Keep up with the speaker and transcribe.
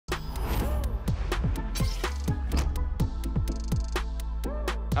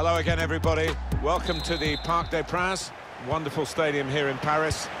Hello again, everybody. Welcome to the Parc des Princes, wonderful stadium here in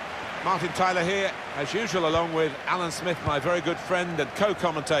Paris. Martin Tyler here, as usual, along with Alan Smith, my very good friend and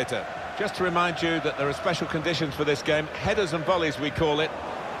co-commentator. Just to remind you that there are special conditions for this game, headers and volleys we call it.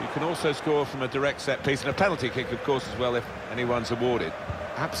 You can also score from a direct set piece and a penalty kick, of course, as well, if anyone's awarded.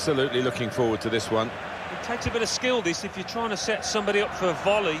 Absolutely looking forward to this one. It takes a bit of skill, this. If you're trying to set somebody up for a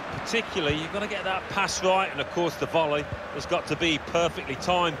volley, particularly, you've got to get that pass right, and of course the volley has got to be perfectly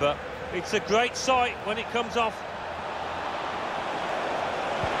timed, but it's a great sight when it comes off.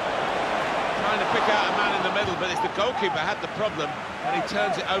 Trying to pick out a man in the middle, but it's the goalkeeper had the problem, and he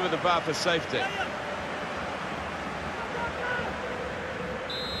turns it over the bar for safety.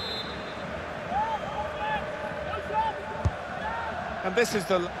 And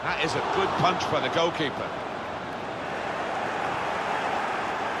that is a good punch by the goalkeeper.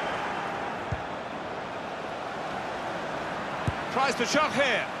 Tries the shot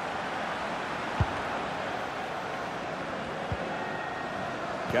here.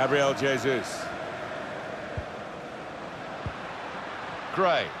 Gabriel Jesus.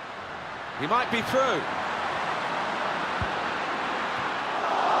 Gray. He might be through.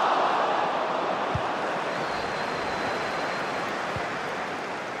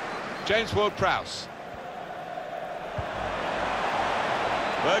 James Ward-Prowse.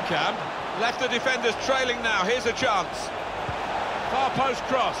 Bergkamp left the defenders trailing now. Here's a chance. Far post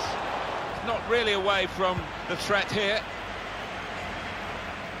cross. Not really away from the threat here.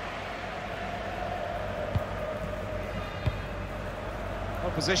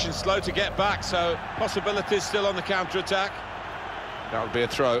 Opposition slow to get back, so possibilities still on the counter-attack. That would be a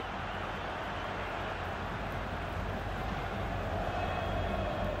throw.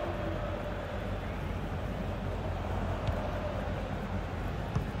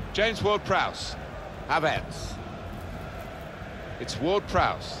 James Ward-Prowse. Havertz. It's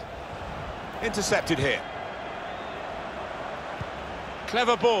Ward-Prowse. Intercepted here.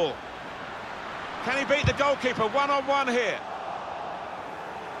 Clever ball. Can he beat the goalkeeper? One-on-one here.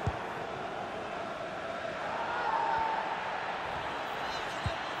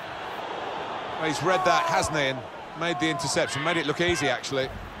 Well, he's read that, hasn't he, and made the interception. Made it look easy, actually.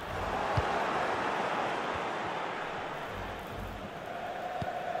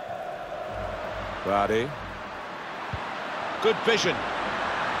 Vardy. Good vision.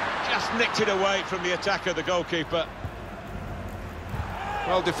 Just nicked it away from the attacker, the goalkeeper.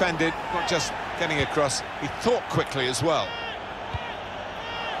 Well defended, not just getting across, he thought quickly as well.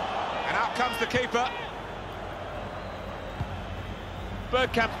 And out comes the keeper.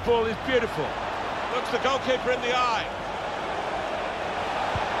 Bergkamp's ball is beautiful. Looks the goalkeeper in the eye.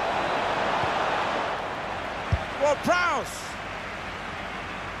 Ward-Prowse.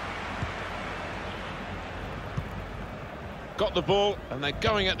 Got the ball, and they're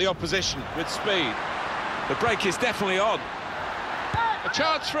going at the opposition with speed. The break is definitely on. A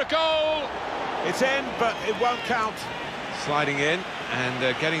chance for a goal! It's in, but it won't count. Sliding in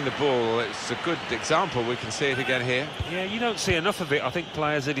and getting the ball. It's a good example. We can see it again here. Yeah, you don't see enough of it. I think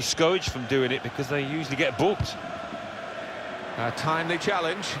players are discouraged from doing it because they usually get booked. A timely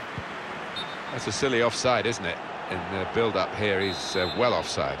challenge. That's a silly offside, isn't it? In the build-up here, he's well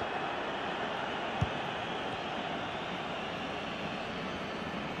offside.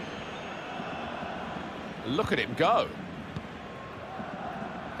 Look at him go.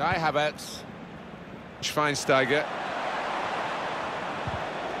 Kai Havertz. Schweinsteiger.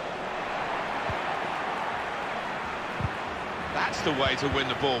 That's the way to win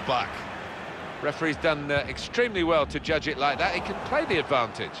the ball back. Referee's done extremely well to judge it like that. He can play the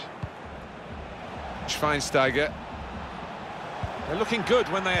advantage. Schweinsteiger. They're looking good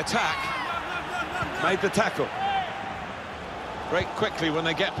when they attack. Made the tackle. Break quickly when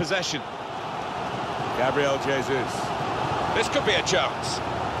they get possession. Gabriel Jesus. This could be a chance.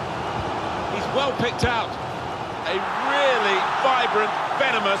 He's well picked out. A really vibrant,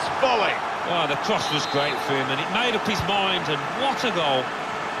 venomous volley. Oh, the cross was great for him, and it made up his mind, and what a goal.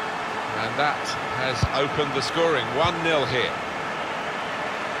 And that has opened the scoring. 1-0 here.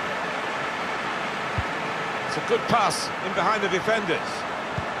 It's a good pass in behind the defenders.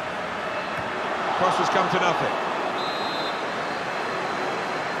 Cross has come to nothing.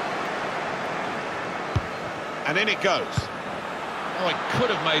 And in it goes. Oh, he could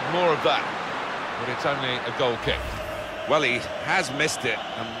have made more of that, but it's only a goal kick. Well, he has missed it,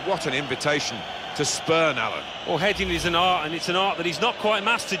 and what an invitation to spurn, Alan. Well, heading is an art, and it's an art that he's not quite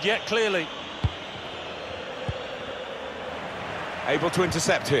mastered yet, clearly. Able to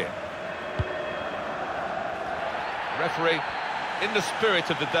intercept here. Referee, in the spirit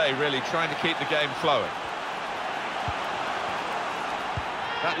of the day, really trying to keep the game flowing.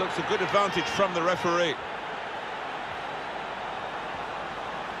 That looks a good advantage from the referee.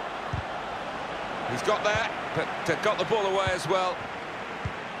 He's got there, but got the ball away as well.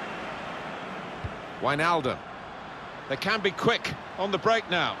 Wijnaldum. They can be quick on the break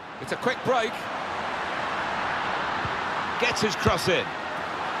now. It's a quick break. Gets his cross in.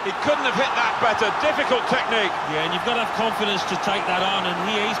 He couldn't have hit that better. Difficult technique. Yeah, and you've got to have confidence to take that on, and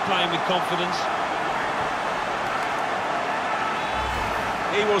he is playing with confidence.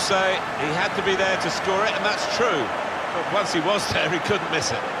 He will say he had to be there to score it, and that's true. But once he was there, he couldn't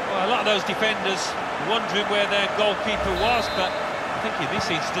miss it. Well, a lot of those defenders wondering where their goalkeeper was, but I think in this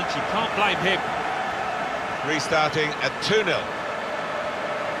instance you can't blame him. Restarting at 2-0.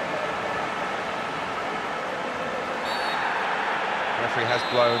 Referee has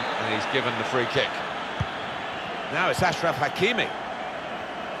blown and he's given the free kick. Now it's Achraf Hakimi.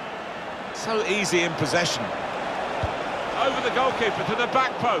 So easy in possession. Over the goalkeeper to the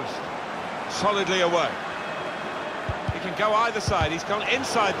back post. Solidly away. He can go either side. He's gone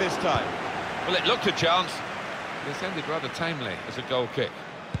inside this time. Well, it looked a chance. This ended rather tamely as a goal kick.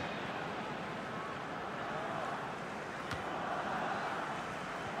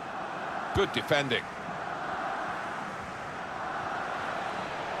 Good defending.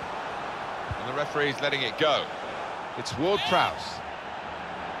 And the referee's letting it go. It's Ward-Prowse.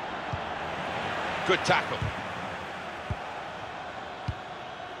 Good tackle.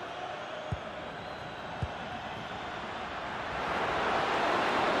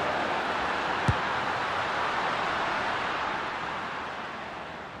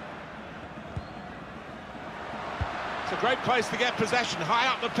 It's a great place to get possession, high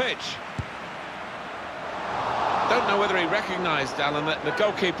up the pitch. Don't know whether he recognised, Alan, that the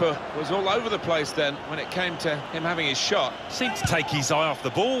goalkeeper was all over the place then when it came to him having his shot. Seemed to take his eye off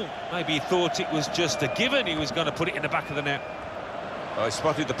the ball. Maybe he thought it was just a given. He was going to put it in the back of the net. Oh, he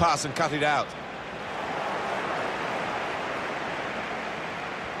spotted the pass and cut it out.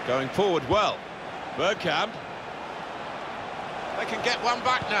 Going forward well. Bergkamp. They can get one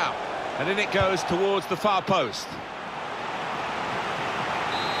back now. And in it goes towards the far post.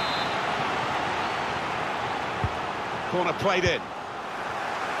 Corner played in.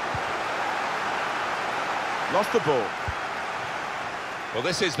 Lost the ball. Well,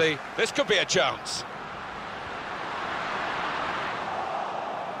 this could be a chance.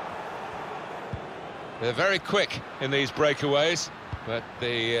 They're very quick in these breakaways, but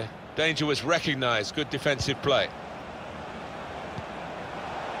the danger was recognised. Good defensive play.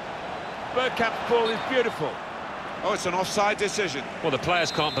 Bergkamp's ball is beautiful. Oh, it's an offside decision. Well, the players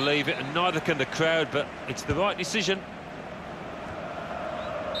can't believe it, and neither can the crowd, but it's the right decision.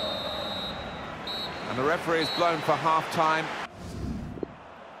 And the referee is blown for half-time.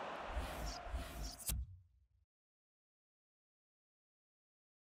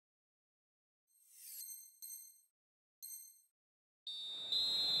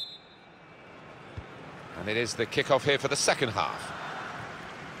 And it is the kick-off here for the second half.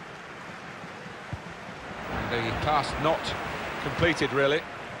 And the pass not completed, really.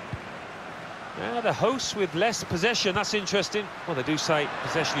 Yeah, the hosts with less possession, that's interesting. Well, they do say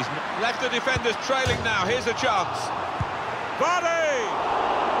possession is... Left the defenders trailing now, here's a chance. Body!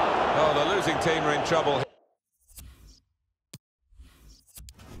 Oh, the losing team are in trouble.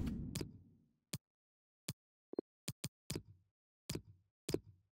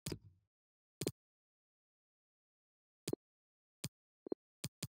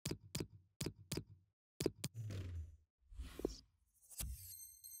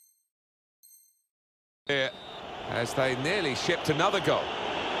 As they nearly shipped another goal.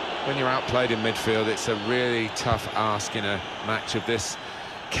 When you're outplayed in midfield, it's a really tough ask in a match of this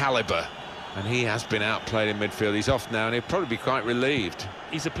calibre. And he has been outplayed in midfield. He's off now, and he'll probably be quite relieved.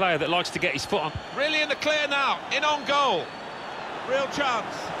 He's a player that likes to get his foot on. Really in the clear now, in on goal. Real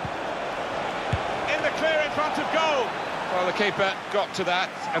chance. In the clear in front of goal. Well, the keeper got to that,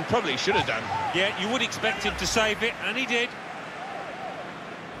 and probably should have done. Yeah, you would expect him to save it, and he did.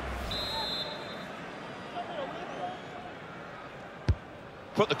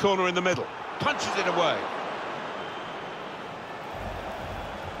 Put the corner in the middle, punches it away.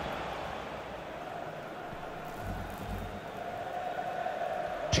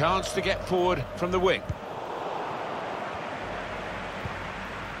 Chance to get forward from the wing.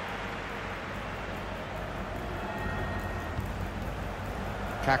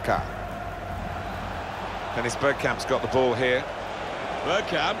 Kaká. Dennis Bergkamp's got the ball here.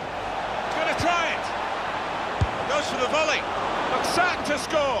 Bergkamp, he's going to try it. Goes for the volley. Looks certain to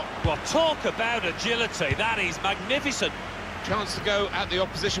score. Well, talk about agility. That is magnificent. Chance to go at the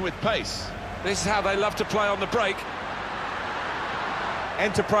opposition with pace. This is how they love to play on the break.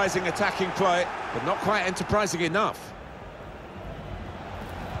 Enterprising attacking play, but not quite enterprising enough.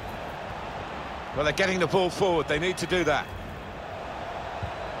 Well, they're getting the ball forward. They need to do that.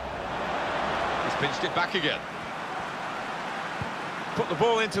 He's pinched it back again. Put the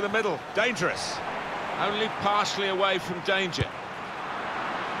ball into the middle. Dangerous. Only partially away from danger.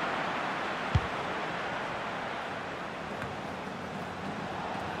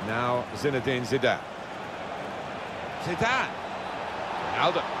 Now Zinedine Zidane. Zidane.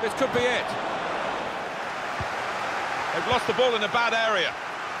 Ronaldo. This could be it. They've lost the ball in a bad area.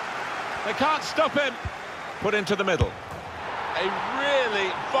 They can't stop him. Put into the middle. A really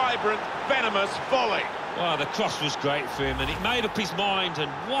vibrant, venomous volley. Well, the cross was great for him, and it made up his mind,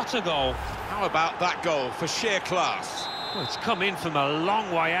 and what a goal. How about that goal for sheer class? Well, it's come in from a long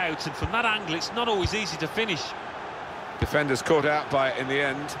way out, and from that angle, it's not always easy to finish. Defenders caught out by it in the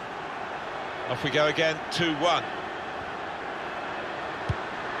end. Off we go again, 2-1.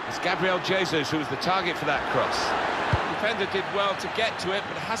 It's Gabriel Jesus who was the target for that cross. The defender did well to get to it,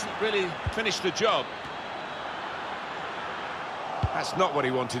 but hasn't really finished the job. That's not what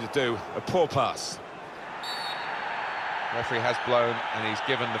he wanted to do, a poor pass. Referee has blown and he's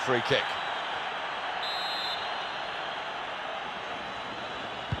given the free kick.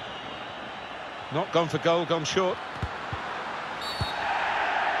 Not gone for goal, gone short.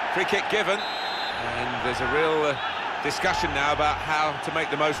 Free kick given, and there's a real discussion now about how to make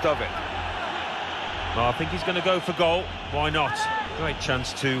the most of it. Well, I think he's going to go for goal. Why not? Great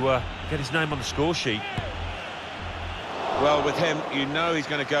chance to get his name on the score sheet. Well, with him, you know he's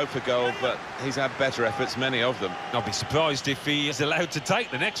going to go for goal, but he's had better efforts, many of them. I'll be surprised if he is allowed to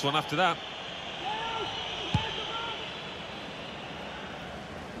take the next one after that.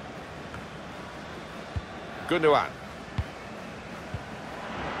 Gundogan.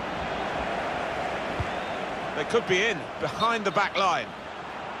 They could be in, behind the back line.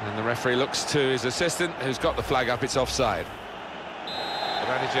 And the referee looks to his assistant, who's got the flag up, it's offside. The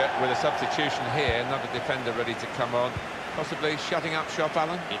manager with a substitution here, another defender ready to come on. Possibly shutting up shop,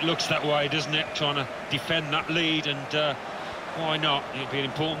 Alan? It looks that way, doesn't it? Trying to defend that lead, and why not? It'd be an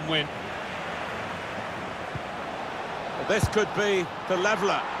important win. Well, this could be the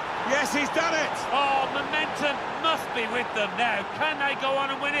leveller. Yes, he's done it! Oh, momentum must be with them now. Can they go on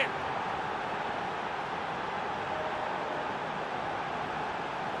and win it?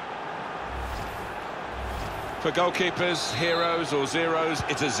 For goalkeepers, heroes or zeros,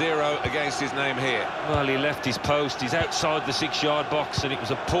 it's a 0 against his name here. Well, he left his post. He's outside the 6-yard box, and it was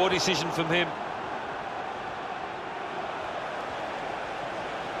a poor decision from him.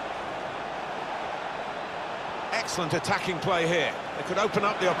 Excellent attacking play here. They could open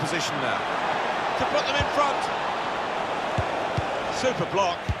up the opposition now. To put them in front. Super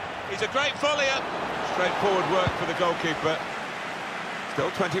block. He's a great volleyer. Straightforward work for the goalkeeper. Still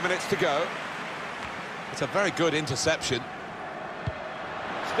 20 minutes to go. It's a very good interception.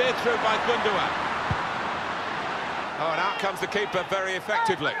 Steered through by Gundogan. Oh, and out comes the keeper very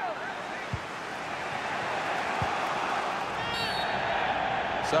effectively.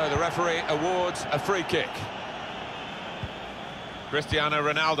 So the referee awards a free kick. Cristiano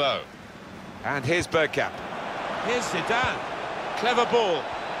Ronaldo. And here's Bergkamp. Here's Zidane. Clever ball.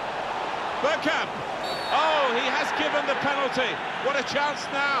 Bergkamp. Oh, he has given the penalty. What a chance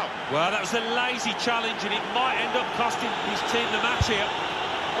now. Well, that was a lazy challenge, and it might end up costing his team the match here.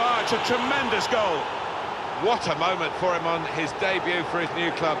 Oh, it's a tremendous goal. What a moment for him on his debut for his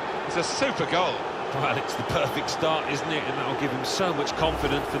new club. It's a super goal. Well, it's the perfect start, isn't it? And that'll give him so much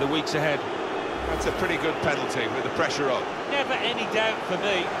confidence for the weeks ahead. That's a pretty good penalty with the pressure on. Never any doubt for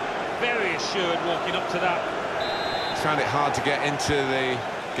me. Very assured walking up to that. He's found it hard to get into the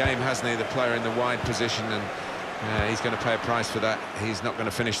game, hasn't he? The player in the wide position, and he's going to pay a price for that. He's not going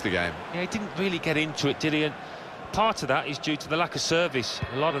to finish the game. Yeah, he didn't really get into it, did he? And part of that is due to the lack of service.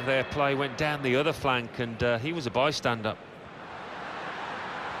 A lot of their play went down the other flank, and he was a bystander.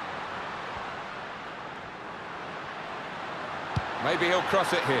 Maybe he'll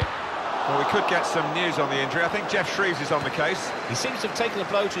cross it here. Well, we could get some news on the injury. I think Jeff Shreves is on the case. He seems to have taken a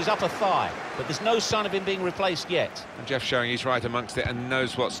blow to his upper thigh, but there's no sign of him being replaced yet. And Jeff showing he's right amongst it and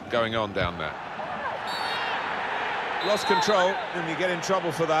knows what's going on down there. Lost control, and you get in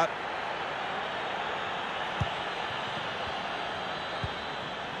trouble for that.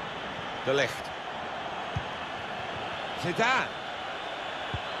 De Ligt. Zidane.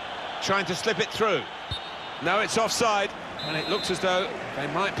 Trying to slip it through. No, it's offside, and it looks as though they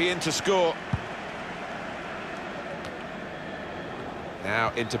might be in to score.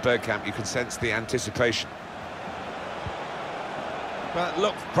 Now into Bergkamp, you can sense the anticipation. But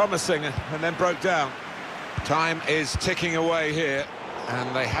looked promising and then broke down. Time is ticking away here,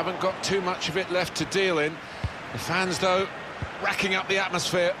 and they haven't got too much of it left to deal in. The fans, though, racking up the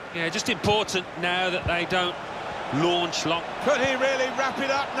atmosphere. Yeah, just important now that they don't launch long. Could he really wrap it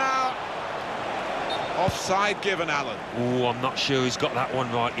up now? Offside given, Alan. Oh, I'm not sure he's got that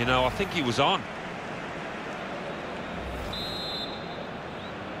one right, you know. I think he was on.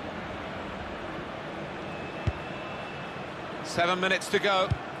 Seven minutes to go.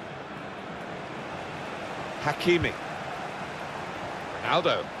 Hakimi.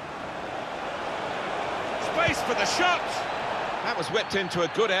 Ronaldo. Space for the shot. That was whipped into a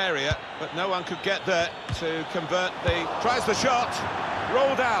good area, but no one could get there to convert the... Tries the shot.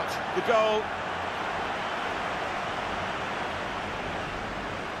 Rolled out. The goal.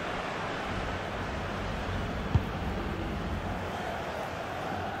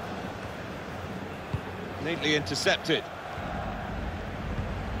 Neatly intercepted.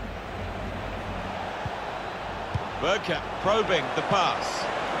 Bergkamp probing the pass.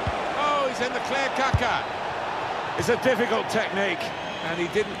 Oh, he's in the clear, Kaka. It's a difficult technique, and he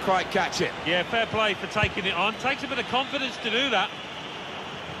didn't quite catch it. Yeah, fair play for taking it on. Takes a bit of confidence to do that.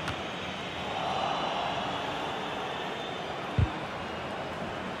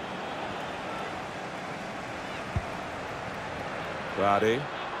 Vardy.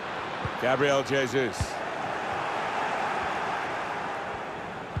 Gabriel Jesus.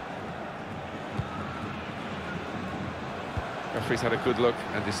 Referee's had a good look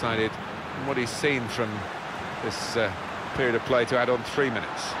and decided from what he's seen from this period of play to add on 3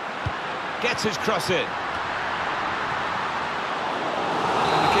 minutes. Gets his cross in.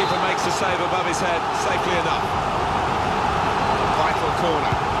 And the keeper makes the save above his head safely enough. Vital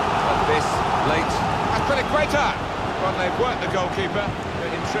corner. But this late... Aspilicueta! Well, they've worked the goalkeeper, but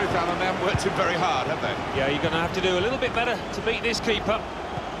in truth, Alan, they haven't worked him very hard, have they? Yeah, you're going to have to do a little bit better to beat this keeper.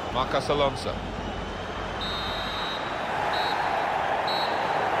 Marcos Alonso.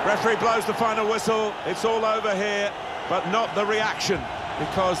 Referee blows the final whistle. It's all over here, but not the reaction,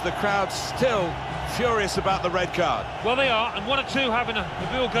 because the crowd's still furious about the red card. Well, they are, and 1 or 2 having a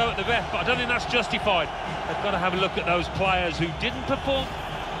real go at the ref, but I don't think that's justified. They've got to have a look at those players who didn't perform